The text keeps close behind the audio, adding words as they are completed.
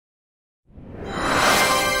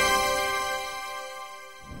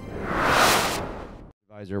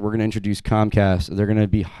We're going to introduce Comcast. They're going to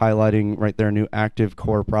be highlighting their new active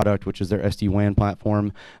core product, which is their SD-WAN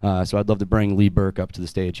platform. So I'd love to bring Lee Burke up to the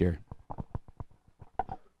stage here.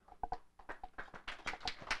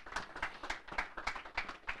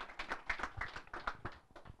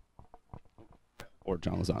 Or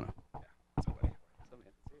John Lozano.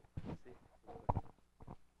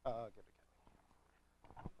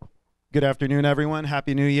 Good afternoon, everyone.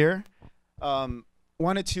 Happy New Year.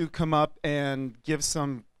 Wanted to come up and give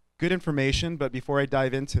some good information, but before I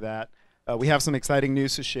dive into that, we have some exciting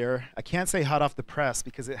news to share. I can't say hot off the press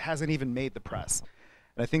because it hasn't even made the press.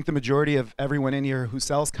 And I think the majority of everyone in here who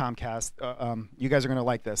sells Comcast, you guys are going to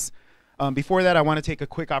like this. Before that, I want to take a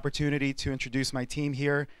quick opportunity to introduce my team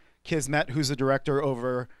here. Kismet, who's the director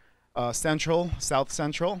over South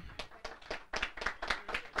Central.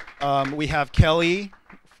 We have Kelly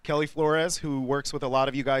Flores, who works with a lot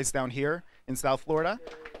of you guys down here in South Florida.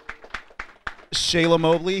 Shayla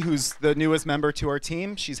Mobley, who's the newest member to our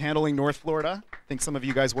team. She's handling North Florida. I think some of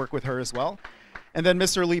you guys work with her as well. And then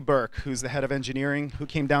Mr. Lee Burke, who's the head of engineering, who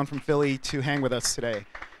came down from Philly to hang with us today.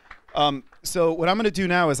 So what I'm going to do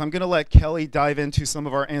now is I'm going to let Kelly dive into some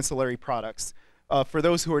of our ancillary products. For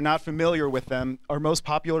those who are not familiar with them, our most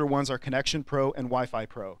popular ones are Connection Pro and Wi-Fi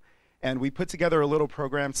Pro. And we put together a little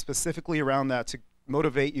program specifically around that to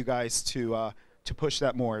motivate you guys to push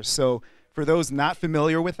that more. So for those not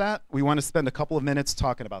familiar with that, we want to spend a couple of minutes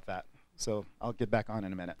talking about that. So I'll get back on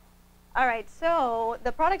in a minute. All right, so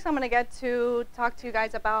the products I'm going to get to talk to you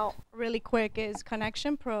guys about really quick is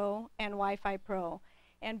Connection Pro and Wi-Fi Pro.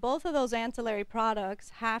 And both of those ancillary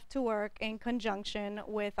products have to work in conjunction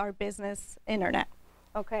with our business internet.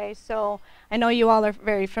 Okay, so I know you all are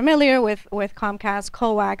very familiar with Comcast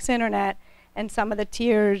coax internet and some of the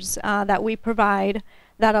tiers that we provide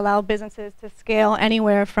that allow businesses to scale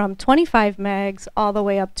anywhere from 25 megs all the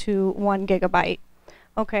way up to 1 gigabyte.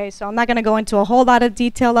 Okay, so I'm not going to go into a whole lot of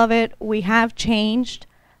detail of it. We have changed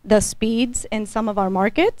the speeds in some of our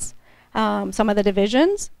markets, some of the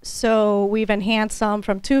divisions. So we've enhanced some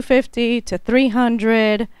from 250 to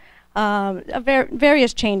 300,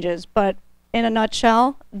 various changes, but in a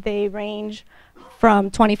nutshell, they range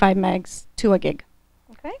from 25 megs to a gig.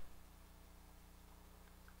 Okay.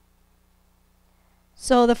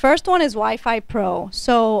 So the first one is Wi-Fi Pro.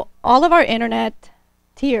 So all of our internet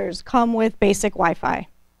tiers come with basic Wi-Fi,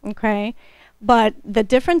 okay? But the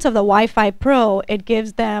difference of the Wi-Fi Pro, it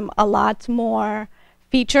gives them a lot more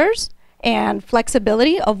features and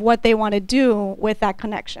flexibility of what they want to do with that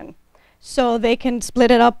connection. So they can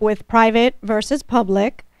split it up with private versus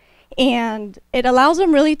public, and it allows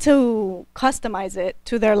them really to customize it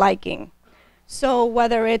to their liking. So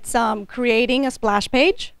whether it's creating a splash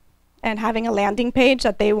page and having a landing page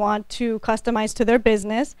that they want to customize to their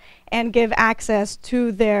business and give access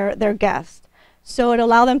to their guests. So it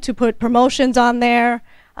allows them to put promotions on there,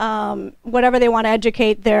 whatever they want to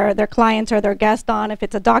educate their clients or their guests on. If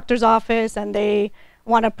it's a doctor's office and they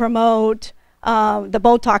want to promote the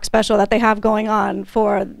Botox special that they have going on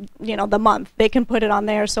for the month, they can put it on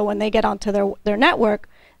there, so when they get onto their network,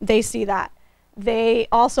 they see that. They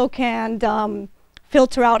also can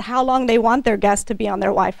filter out how long they want their guests to be on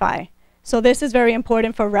their Wi-Fi. So this is very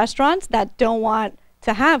important for restaurants that don't want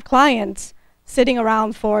to have clients sitting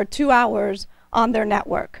around for 2 hours on their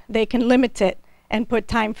network. They can limit it and put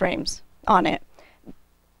time frames on it.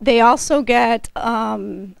 They also get a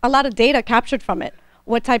lot of data captured from it.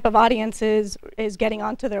 What type of audience is getting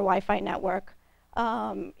onto their Wi-Fi network,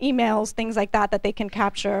 emails, things like that they can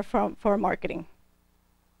capture for marketing.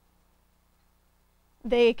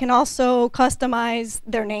 They can also customize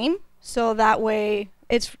their name, so that way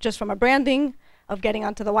it's just from a branding of getting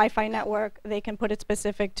onto the Wi-Fi network, they can put it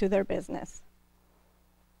specific to their business.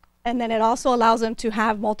 And then it also allows them to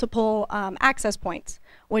have multiple access points,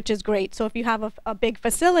 which is great. So if you have a big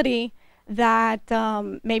facility that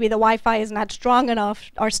maybe the Wi-Fi is not strong enough,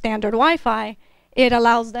 our standard Wi-Fi, it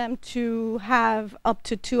allows them to have up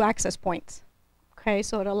to 2 access points. Okay,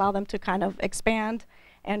 so it allows them to kind of expand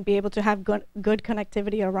and be able to have good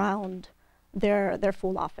connectivity around their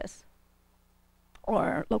full office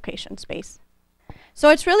or location space. So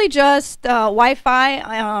it's really just Wi-Fi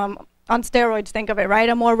on steroids, think of it, right?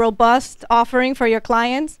 A more robust offering for your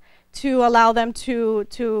clients to allow them to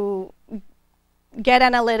get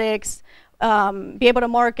analytics, be able to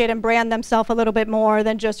market and brand themselves a little bit more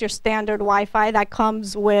than just your standard Wi-Fi that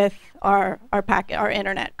comes with our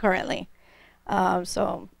internet currently.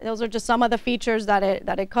 So those are just some of the features that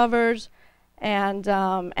it covers, and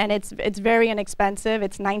it's very inexpensive.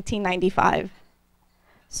 It's $19.95.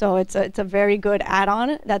 So it's a very good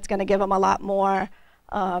add-on that's going to give them a lot more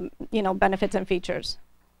benefits and features.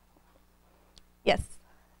 Yes.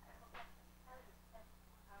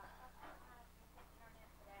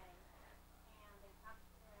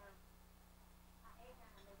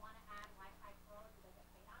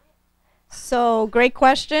 So great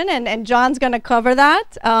question, and John's going to cover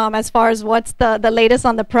that as far as what's the latest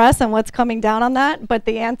on the press and what's coming down on that. But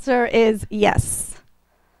the answer is yes.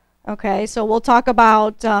 Okay, so we'll talk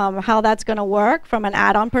about how that's going to work from an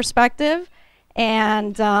add-on perspective,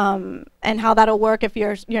 and how that'll work if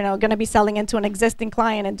you're going to be selling into an existing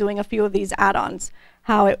client and doing a few of these add-ons,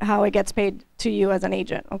 how it gets paid to you as an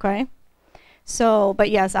agent. Okay, so but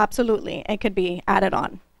yes, absolutely, it could be added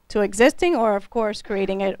on to existing, or of course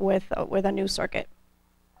creating it with a new circuit.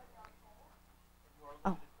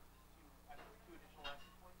 Oh,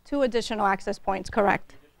 2 additional access points,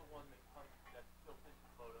 correct.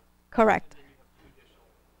 Correct.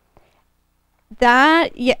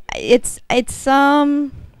 That, yeah, it's I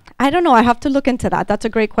don't know, I have to look into that. That's a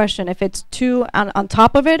great question. If it's 2 on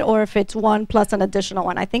top of it, or if it's 1 plus an additional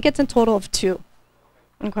one. I think it's a total of 2.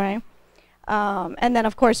 Okay. And then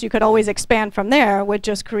of course you could always expand from there with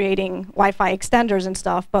just creating Wi-Fi extenders and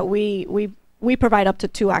stuff, but we provide up to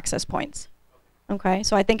 2 access points. Okay,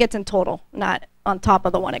 so I think it's in total, not on top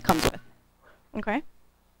of the one it comes with. Okay.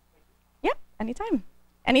 Yeah, anytime.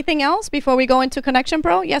 Anything else before we go into Connection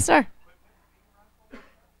Pro? Yes, sir.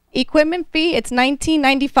 Equipment fee, it's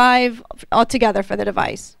 $19.95 altogether for the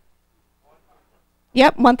device.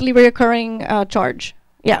 Yep, monthly recurring charge.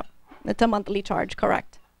 Yeah, it's a monthly charge,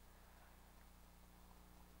 correct.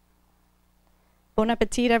 Bon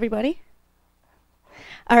appetit, everybody.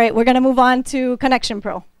 All right, we're going to move on to Connection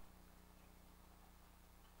Pro.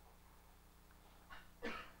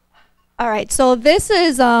 All right, so this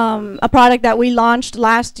is a product that we launched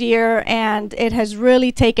last year, and it has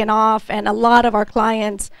really taken off, and a lot of our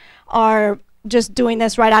clients are just doing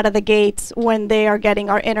this right out of the gates when they are getting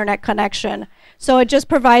our internet connection. So it just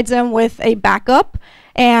provides them with a backup,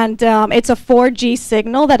 and it's a 4G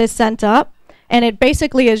signal that is sent up. And it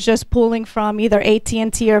basically is just pulling from either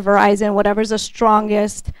AT&T or Verizon, whatever's the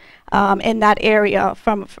strongest in that area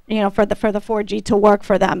for the 4G to work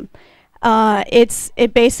for them.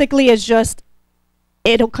 It basically is just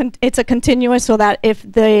it's a continuous, so that if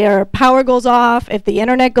their power goes off, if the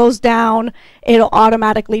internet goes down, it'll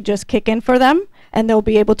automatically just kick in for them, and they'll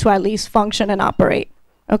be able to at least function and operate.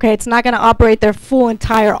 Okay, it's not going to operate their full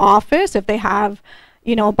entire office if they have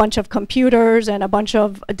a bunch of computers and a bunch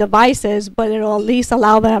of devices, but it'll at least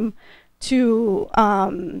allow them to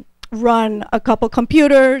run a couple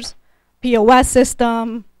computers, POS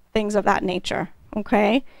system, things of that nature.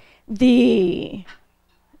 Okay, the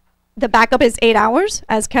backup is 8 hours,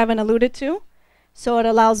 as Kevin alluded to, so it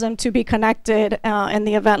allows them to be connected in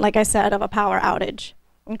the event, like I said, of a power outage.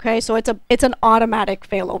 Okay, so it's an automatic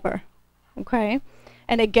failover. Okay,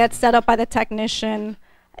 and it gets set up by the technician.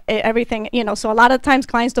 Everything, so a lot of times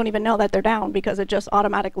clients don't even know that they're down because it just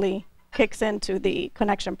automatically kicks into the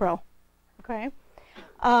Connection Pro. Okay.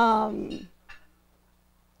 I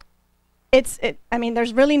mean,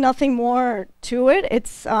 there's really nothing more to it.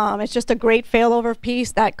 It's just a great failover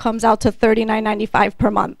piece that comes out to $39.95 per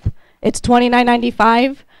month. It's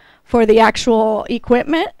 $29.95 for the actual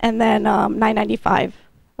equipment, and then $9.95.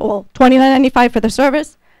 Well, $29.95 for the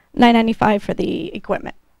service, $9.95 for the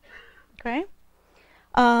equipment. Okay.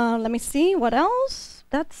 Let me see what else.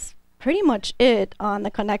 That's pretty much it on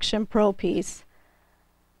the Connection Pro piece.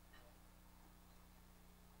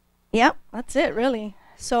 Yep, that's it really.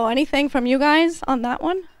 So anything from you guys on that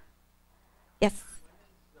one? Yes.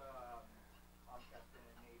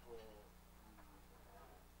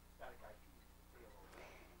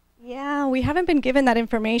 Yeah, we haven't been given that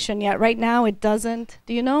information yet. Right now it doesn't.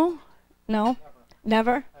 Do you know? No?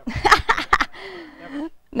 Never?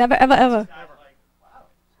 Never, ever, ever.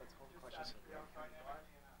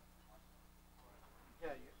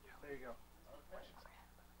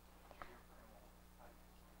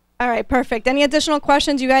 All right, perfect. Any additional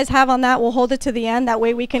questions you guys have on that? We'll hold it to the end. That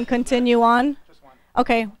way we can continue on. Just one.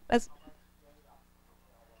 Okay. Yes,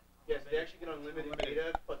 they actually get unlimited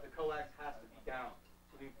data, but the coax has to be down.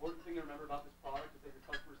 So the important thing to remember about this product is that your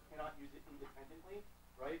customers cannot use it independently,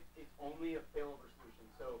 right? It's only a failover solution.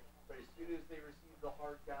 So as soon as they receive the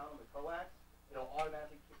hard down on the coax, it'll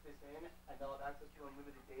automatically kick this in, and they'll have access to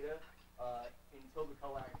unlimited data until the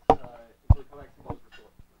coax signal is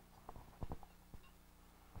restored.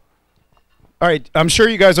 All right, I'm sure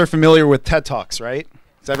you guys are familiar with TED Talks, right?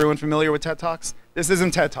 Is everyone familiar with TED Talks? This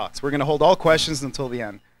isn't TED Talks. We're going to hold all questions until the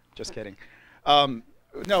end. Just kidding.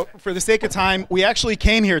 No, for the sake of time, we actually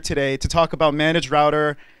came here today to talk about managed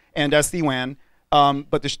router and SD-WAN.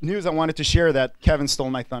 But the news I wanted to share that Kevin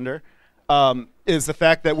stole my thunder is the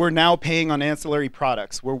fact that we're now paying on ancillary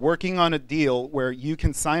products. We're working on a deal where you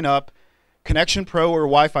can sign up Connection Pro or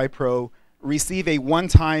Wi-Fi Pro, receive a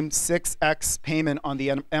one-time 6x payment on the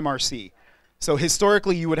MRC. So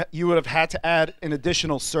historically, you would have had to add an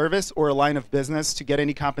additional service or a line of business to get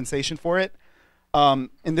any compensation for it.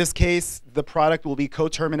 In this case, the product will be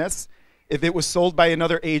coterminous. If it was sold by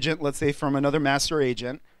another agent, let's say from another master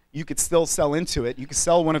agent, you could still sell into it. You could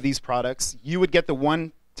sell one of these products. You would get the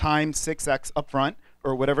one-time 6x upfront,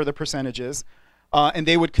 or whatever the percentage is, and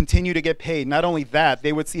they would continue to get paid. Not only that,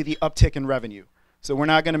 they would see the uptick in revenue. So we're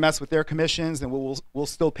not going to mess with their commissions, and we'll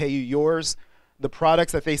still pay you yours. The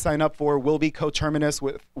products that they sign up for will be coterminous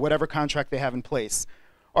with whatever contract they have in place.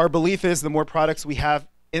 Our belief is the more products we have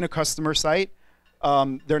in a customer site,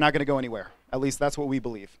 they're not going to go anywhere. At least that's what we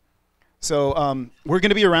believe. So we're going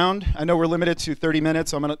to be around. I know we're limited to 30 minutes,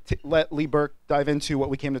 so I'm going to let Lee Burke dive into what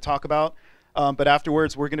we came to talk about. But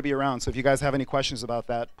afterwards, we're going to be around. So if you guys have any questions about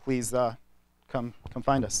that, please come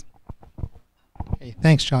find us. Hey,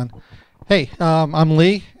 thanks, John. Hey, I'm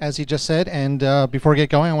Lee, as he just said, and before we get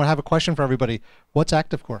going, I want to have a question for everybody. What's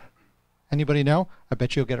ActiveCore? Anybody know? I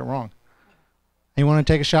bet you'll get it wrong. Anyone want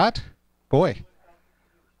to take a shot? Boy.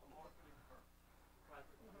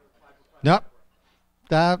 Nope.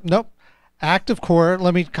 Nope. ActiveCore,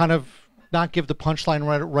 let me kind of not give the punchline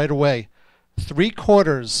right away.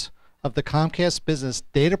 3/4 of the Comcast business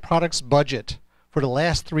data products budget for the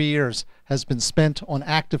last 3 years has been spent on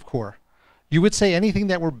ActiveCore. You would say anything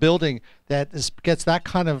that we're building that gets that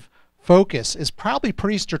kind of focus is probably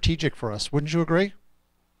pretty strategic for us. Wouldn't you agree?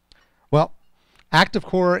 Well,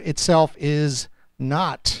 ActiveCore itself is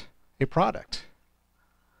not a product.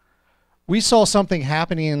 We saw something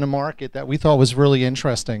happening in the market that we thought was really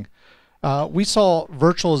interesting. We saw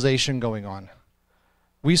virtualization going on.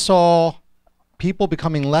 We saw people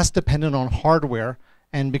becoming less dependent on hardware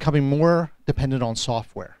and becoming more dependent on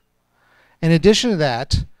software. In addition to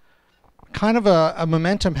that, kind of a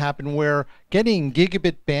momentum happened where getting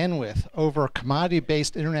gigabit bandwidth over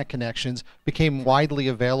commodity-based internet connections became widely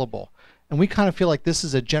available. And we kind of feel like this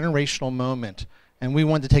is a generational moment, and we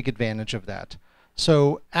wanted to take advantage of that.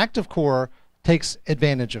 So ActiveCore takes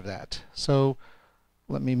advantage of that. So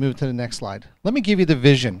let me move to the next slide. Let me give you the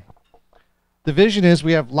vision. The vision is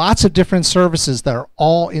we have lots of different services that are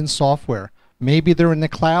all in software. Maybe they're in the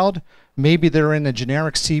cloud, maybe they're in a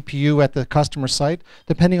generic CPU at the customer site,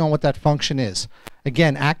 depending on what that function is.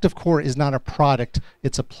 Again, ActiveCore is not a product,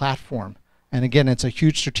 it's a platform. And again, it's a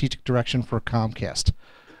huge strategic direction for Comcast.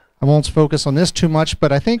 I won't focus on this too much,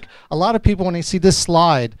 but I think a lot of people, when they see this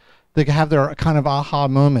slide, they have their kind of aha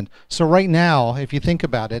moment. So right now, if you think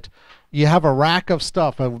about it, you have a rack of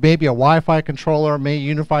stuff, maybe a Wi-Fi controller, maybe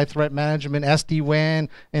unified threat management, SD-WAN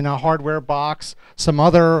in a hardware box, some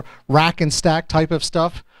other rack and stack type of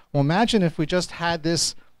stuff. Well, imagine if we just had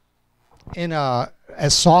this in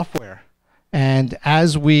as software, and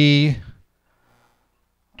as we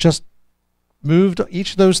just moved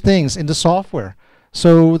each of those things into software.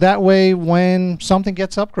 So that way, when something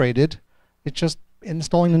gets upgraded, it's just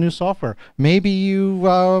installing the new software. Maybe you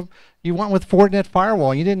went with Fortinet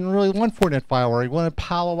firewall. You didn't really want Fortinet firewall. You wanted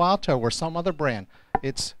Palo Alto or some other brand.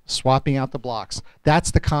 It's swapping out the blocks.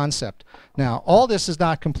 That's the concept. Now, all this is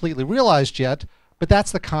not completely realized yet, but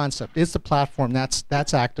that's the concept. It's the platform. That's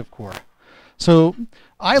ActiveCore. So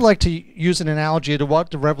I like to use an analogy to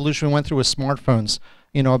what the revolution we went through with smartphones,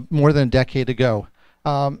 more than a decade ago.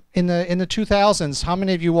 In the 2000s, how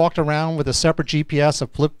many of you walked around with a separate GPS, a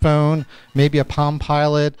flip phone, maybe a Palm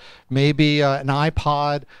Pilot, maybe an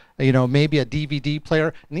iPod, maybe a DVD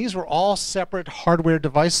player? And these were all separate hardware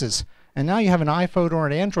devices. And now you have an iPhone or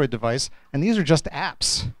an Android device, and these are just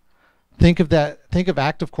apps. Think of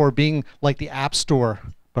ActiveCore being like the App Store,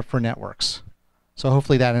 but for networks. So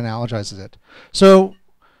hopefully that analogizes it. So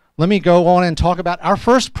let me go on and talk about our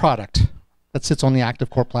first product that sits on the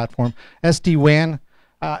ActiveCore platform, SD-WAN.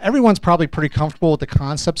 Everyone's probably pretty comfortable with the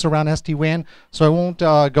concepts around SD-WAN, so I won't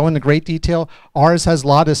go into great detail. Ours has a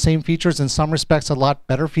lot of the same features, in some respects a lot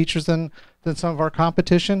better features than some of our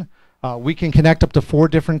competition. We can connect up to 4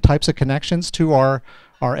 different types of connections to our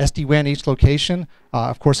SD-WAN each location.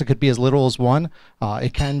 Of course, it could be as little as 1.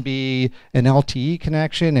 It can be an LTE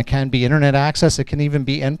connection. It can be internet access. It can even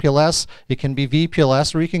be NPLS. It can be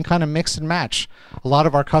VPLS, or you can kind of mix and match. A lot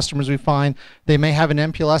of our customers, we find, they may have an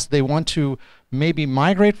MPLS they want to maybe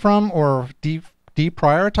migrate from or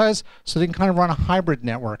deprioritize, so they can kind of run a hybrid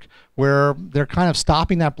network where they're kind of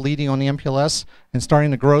stopping that bleeding on the MPLS and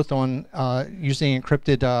starting the growth on using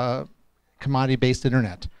encrypted commodity-based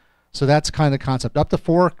internet. So that's kind of the concept. Up to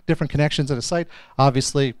 4 different connections at a site.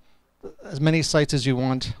 Obviously, as many sites as you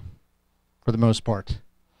want for the most part.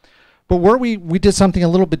 But where we did something a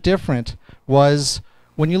little bit different was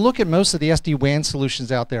when you look at most of the SD-WAN solutions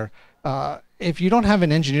out there, if you don't have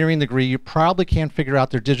an engineering degree, you probably can't figure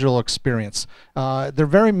out their digital experience.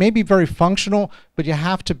 They're maybe very functional, but you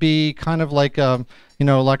have to be kind of like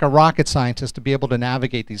like a rocket scientist to be able to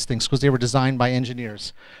navigate these things because they were designed by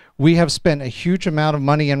engineers. We have spent a huge amount of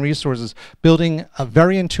money and resources building a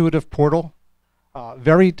very intuitive portal,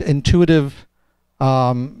 very intuitive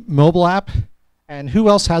mobile app. And who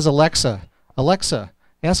else has Alexa? Alexa,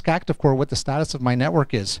 ask ActiveCore what the status of my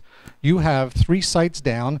network is. You have 3 sites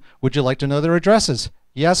down. Would you like to know their addresses?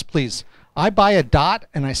 Yes, please. I buy a dot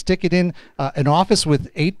and I stick it in an office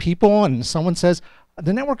with 8 people and someone says,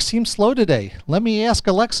 the network seems slow today. Let me ask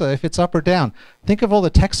Alexa if it's up or down. Think of all the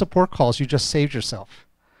tech support calls you just saved yourself.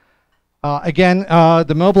 Again,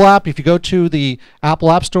 the mobile app, if you go to the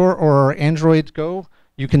Apple App Store or Android Go,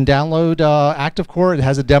 you can download ActiveCore. It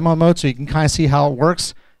has a demo mode so you can kind of see how it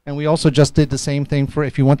works. And we also just did the same thing for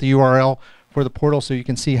if you want the URL for the portal so you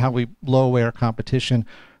can see how we blow away our competition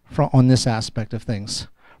on this aspect of things.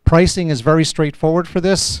 Pricing is very straightforward for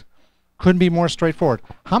this. Couldn't be more straightforward.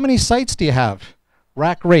 How many sites do you have?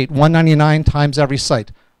 Rack rate, $199 times every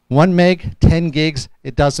site. 1 meg, 10 gigs,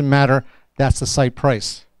 it doesn't matter. That's the site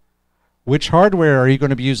price. Which hardware are you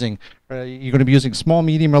going to be using? Are you going to be using small,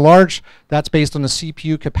 medium, or large? That's based on the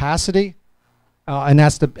CPU capacity, and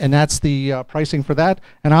that's the pricing for that.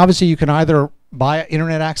 And obviously, you can either buy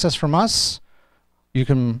internet access from us, you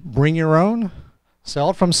can bring your own,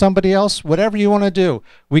 sell it from somebody else, whatever you want to do.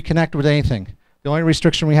 We connect with anything. The only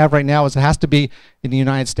restriction we have right now is it has to be in the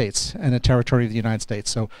United States and a territory of the United States.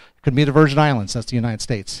 So it could be the Virgin Islands, that's the United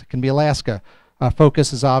States. It can be Alaska.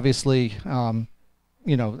 Focus is obviously,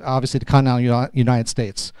 obviously the continental United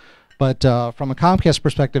States. But from a Comcast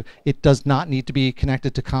perspective, it does not need to be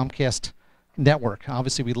connected to Comcast network.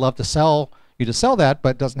 Obviously, we'd love to sell you to sell that, but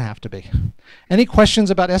it doesn't have to be. Any questions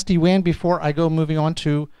about SD-WAN before I go moving on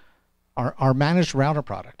to our managed router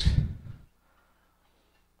product?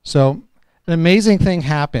 So an amazing thing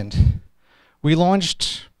happened. We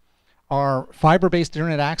launched our fiber-based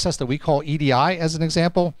internet access that we call EDI as an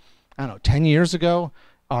example, I don't know, 10 years ago.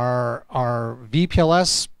 Our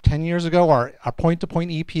VPLS 10 years ago, our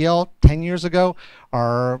point-to-point EPL 10 years ago,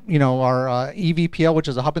 our EVPL, which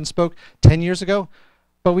is a hub and spoke, 10 years ago.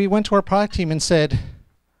 But we went to our product team and said,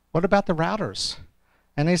 what about the routers?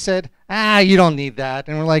 And they said, you don't need that.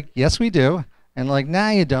 And we're like, yes, we do. And like,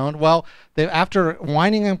 nah, you don't. Well, after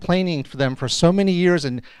whining and complaining for them for so many years,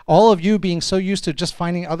 and all of you being so used to just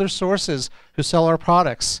finding other sources who sell our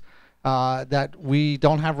products that we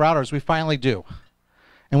don't have routers, we finally do.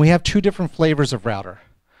 And we have 2 different flavors of router.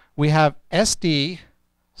 We have SD,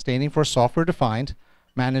 standing for software defined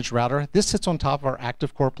managed router. This sits on top of our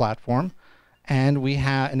ActiveCore platform. And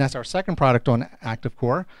that's our second product on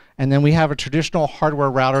ActiveCore. And then we have a traditional hardware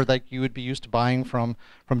router that you would be used to buying from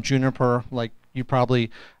Juniper, like you probably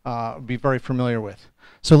be very familiar with.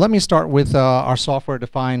 So let me start with our software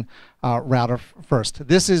defined router first.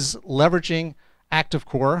 This is leveraging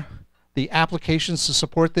ActiveCore. The applications to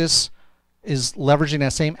support this is leveraging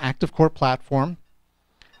that same ActiveCore platform.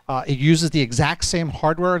 It uses the exact same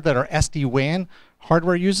hardware that our SD-WAN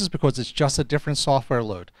hardware uses because it's just a different software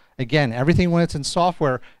load. Again, everything when it's in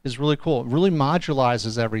software is really cool. It really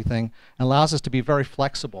modularizes everything and allows us to be very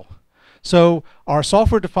flexible. So our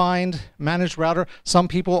software-defined managed router, some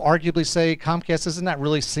people arguably say, Comcast, isn't that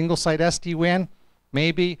really single-site SD-WAN?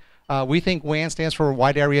 Maybe. We think WAN stands for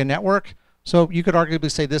Wide Area Network. So you could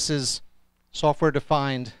arguably say this is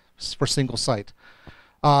software-defined for single site.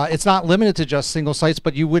 It's not limited to just single sites,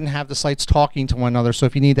 but you wouldn't have the sites talking to one another. So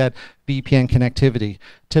if you need that VPN connectivity,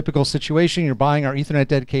 typical situation, you're buying our Ethernet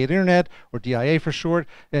dedicated internet, or DIA for short,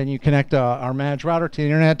 and you connect our managed router to the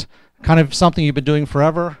internet, kind of something you've been doing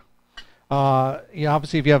forever.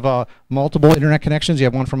 Obviously, if you have multiple internet connections, you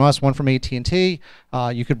have one from us, one from AT&T,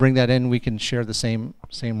 you could bring that in. We can share the same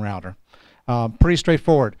router. Pretty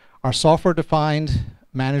straightforward. Our software-defined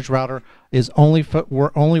managed router is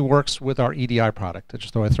only works with our EDI product. I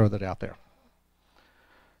just thought I'd throw that out there.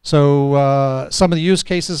 So some of the use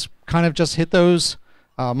cases kind of just hit those.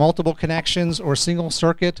 Multiple connections or single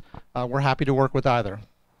circuit, we're happy to work with either.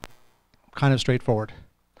 Kind of straightforward.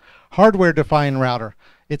 Hardware-defined router.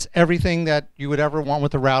 It's everything that you would ever want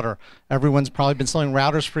with a router. Everyone's probably been selling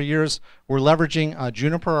routers for years. We're leveraging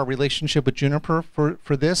Juniper, our relationship with Juniper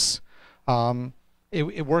for this.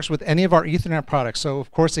 It works with any of our Ethernet products. So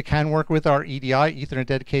of course it can work with our EDI, Ethernet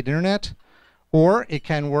Dedicated Internet, or it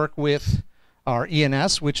can work with our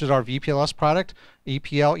ENS, which is our VPLS product,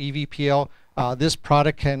 EPL, EVPL. This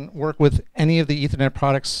product can work with any of the Ethernet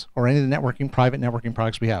products or any of the private networking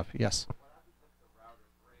products we have. Yes?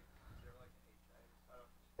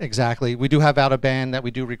 Exactly. We do have out of band that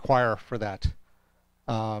we do require for that.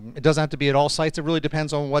 It doesn't have to be at all sites. It really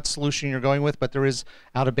depends on what solution you're going with, but there is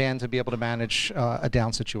out of band to be able to manage a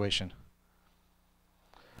down situation.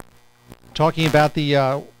 Talking about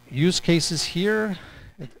the use cases here,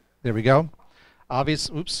 there we go.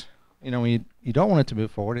 Oops, you know, when you don't want it to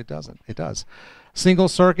move forward, it doesn't. It does. Single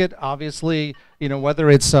circuit, obviously, you know, whether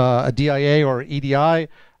it's a DIA or EDI,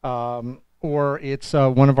 or it's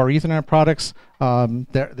one of our Ethernet products,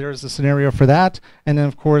 there's a scenario for that. And then,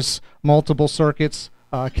 of course, multiple circuits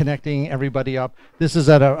connecting everybody up. This is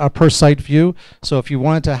at a per site view. So if you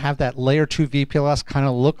wanted to have that layer 2 VPLS kind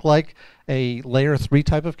of look like a layer 3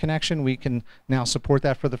 type of connection, we can now support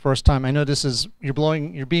that for the first time. I know this is, you're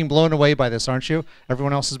being blown away by this, aren't you?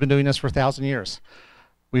 Everyone else has been doing this for 1,000 years.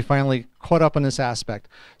 We finally caught up on this aspect.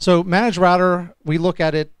 So managed router, we look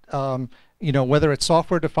at it, you know, whether it's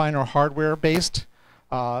software defined or hardware based.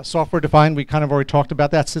 Software defined, we kind of already talked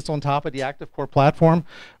about that, sits on top of the Active Core platform.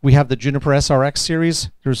 We have the Juniper SRX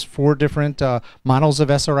series. There's 4 different models of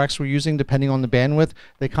SRX we're using depending on the bandwidth.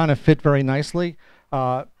 They kind of fit very nicely.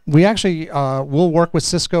 We actually will work with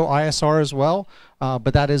Cisco ISR as well,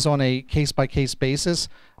 but that is on a case-by-case basis.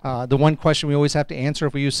 The one question we always have to answer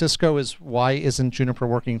if we use Cisco is, why isn't Juniper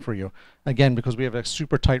working for you? Again, because we have a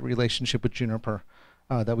super tight relationship with Juniper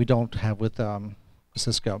that we don't have with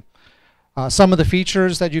Cisco. Some of the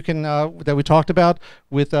features that you can that we talked about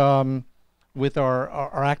with our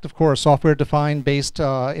Active Core software-defined based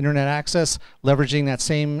internet access, leveraging that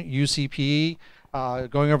same UCPE.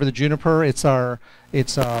 Going over the Juniper, it's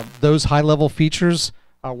those high-level features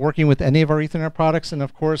working with any of our Ethernet products, and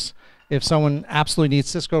of course, if someone absolutely needs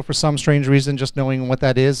Cisco for some strange reason, just knowing what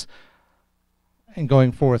that is, and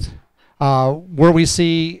going forth. Where we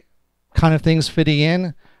see kind of things fitting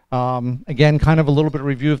in, again, kind of a little bit of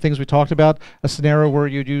review of things we talked about. A scenario where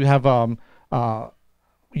you do have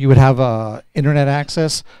you would have internet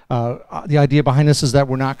access. The idea behind this is that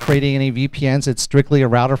we're not creating any VPNs. It's strictly a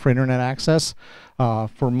router for internet access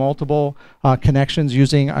for multiple connections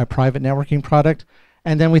using a private networking product.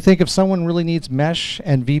 And then we think if someone really needs mesh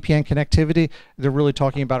and VPN connectivity, they're really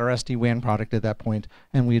talking about our SD-WAN product at that point,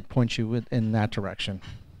 and we'd point you in that direction.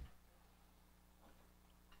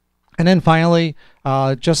 And then finally,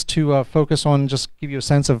 just to focus on, just give you a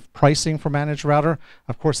sense of pricing for managed router.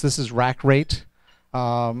 Of course, this is rack rate.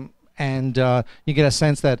 And you get a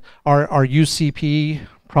sense that our UCP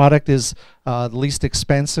product is the least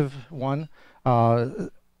expensive one, a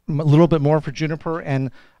little bit more for Juniper, and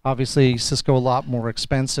obviously Cisco a lot more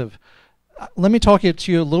expensive. Let me talk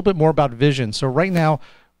to you a little bit more about vision. So right now,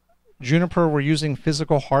 Juniper, we're using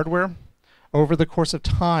physical hardware. Over the course of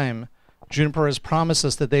time, Juniper has promised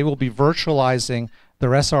us that they will be virtualizing their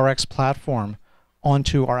SRX platform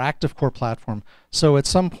onto our Active Core platform. So at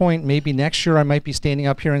some point, maybe next year, I might be standing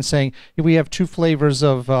up here and saying, we have 2 flavors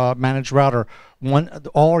of managed router. One,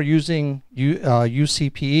 all are using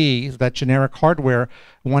UCPE, that generic hardware.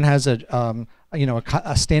 One has a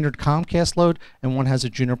standard Comcast load, and one has a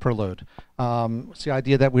Juniper load. It's the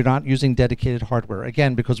idea that we're not using dedicated hardware,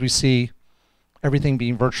 again, because we see everything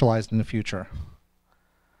being virtualized in the future.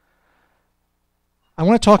 I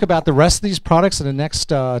want to talk about the rest of these products in the next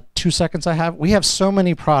 2 seconds I have. We have so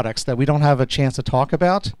many products that we don't have a chance to talk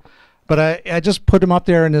about, but I just put them up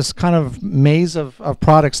there in this kind of maze of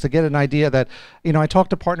products to get an idea that, you know, I talk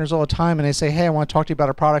to partners all the time and they say, hey, I want to talk to you about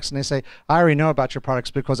our products, and they say, I already know about your products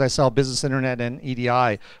because I sell business internet and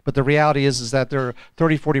EDI. But the reality is that there are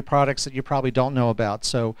 30, 40 products that you probably don't know about.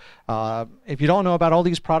 So if you don't know about all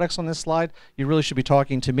these products on this slide, you really should be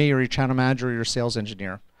talking to me or your channel manager or your sales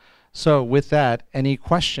engineer. So with that, any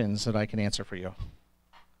questions that I can answer for you?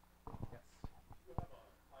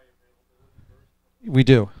 We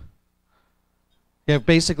do. Yeah,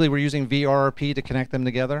 basically we're using VRRP to connect them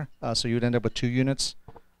together, so you would end up with 2 units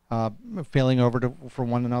failing over for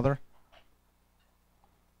one another.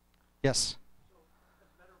 Yes?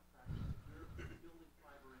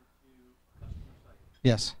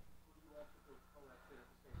 Yes.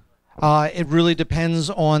 It really depends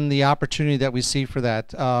on the opportunity that we see for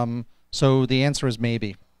that. So the answer is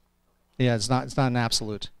maybe. Yeah, it's not an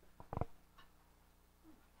absolute.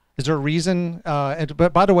 Is there a reason?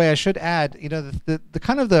 But by the way, I should add, you know, the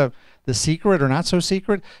kind of the secret or not so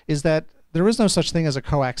secret is that there is no such thing as a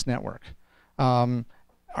coax network.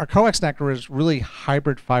 Our coax network is really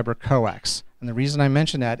hybrid fiber coax, and the reason I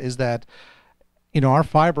mention that is that our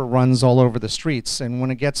fiber runs all over the streets, and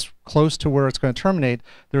when it gets close to where it's going to terminate,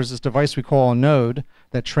 there's this device we call a node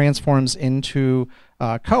that transforms into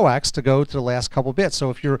coax to go to the last couple bits. So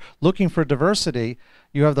if you're looking for diversity,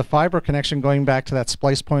 you have the fiber connection going back to that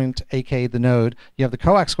splice point, aka the node. You have the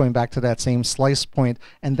coax going back to that same slice point,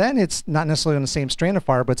 and then it's not necessarily on the same strand of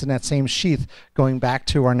fiber, but it's in that same sheath going back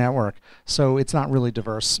to our network. So it's not really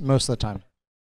diverse most of the time.